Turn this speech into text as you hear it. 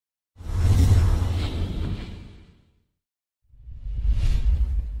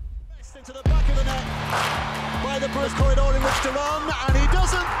Into the back of the net by the first corridor in which to run, and he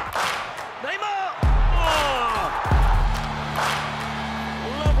doesn't. Neymar! Oh!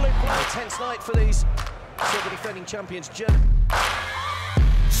 Lovely play. A tense night for these silver defending champions.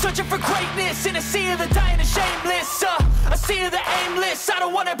 Searching for greatness in a sea of the dying and shameless, a sea of the aimless. I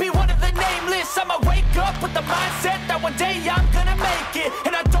don't wanna be one of the nameless. I'ma wake up with the mindset that one day I'm gonna make it,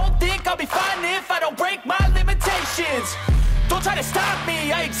 and I don't think I'll be fine if I don't break my limitations. Don't try to stop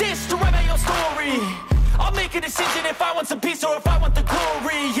me, I exist to write my own story. I'll make a decision if I want some peace or if I want the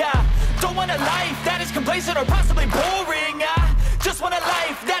glory, yeah. Don't want a life that is complacent or possibly boring, I just want a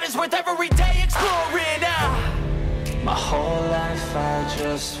life that is worth every day exploring, My whole life I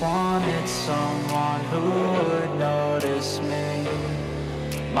just wanted someone who would notice me.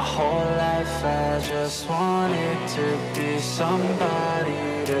 My whole life I just wanted to be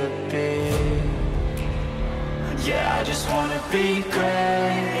somebody to be. Yeah, I just wanna be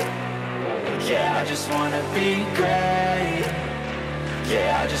great. Yeah, I just wanna be great.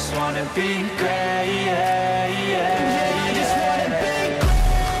 Yeah, I just wanna be great. Yeah, yeah, I just wanna be great.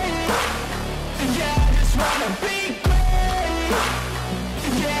 Yeah, I just wanna be great.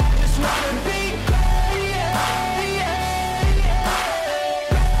 Yeah, I just wanna be great. Yeah, yeah,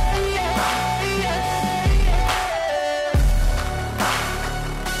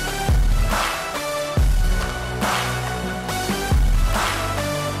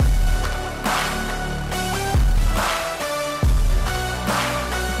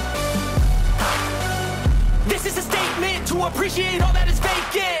 to appreciate all that is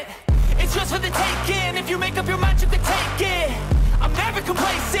vacant. It's just for the taking. If you make up your mind, you can take it. I'm never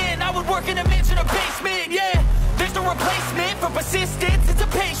complacent. I would work in a mansion or basement, yeah. There's no replacement for persistence, it's a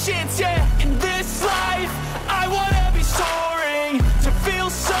patience, yeah. In this life, I wanna be soaring, to feel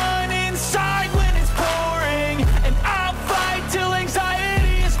sun inside when it's pouring, and I'll fight till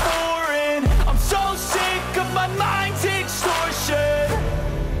anxiety is foreign. I'm so sick of my mind's extortion.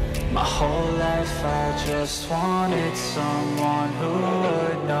 My whole life I just wanted someone who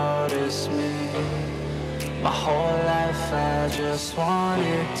would notice me. My whole life I just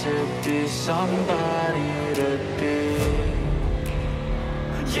wanted to be somebody to be.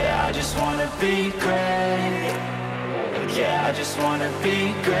 Yeah, I just wanna be great. Yeah, I just wanna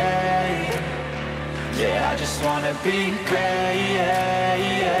be great. Yeah, I just wanna be great. Yeah,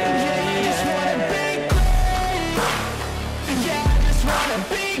 yeah, yeah, I just wanna be great. Yeah, I just wanna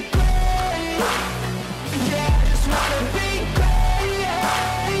be great.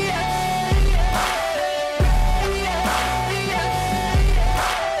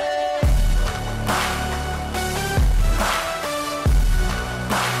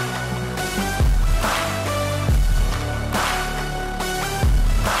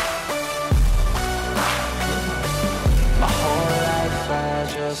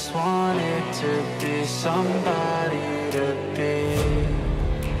 Just wanted to be somebody to be.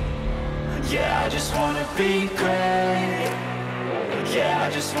 Yeah, I just wanna be great. Yeah, I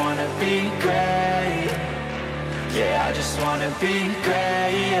just wanna be great. Yeah, I just wanna be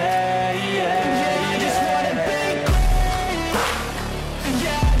great. Yeah, yeah, yeah, I just wanna be great.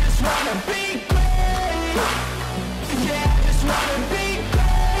 Yeah, I just wanna be great. Yeah, I just wanna be great.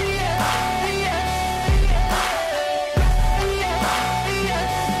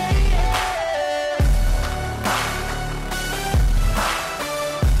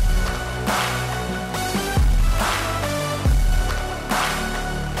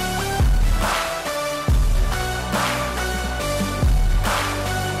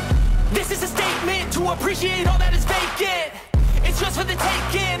 Appreciate all that is vacant. It's just for the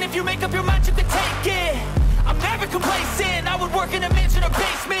taking. If you make up your mind, you can take it. I'm never complacent. I would work in a mansion or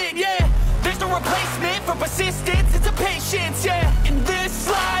basement, yeah. There's no replacement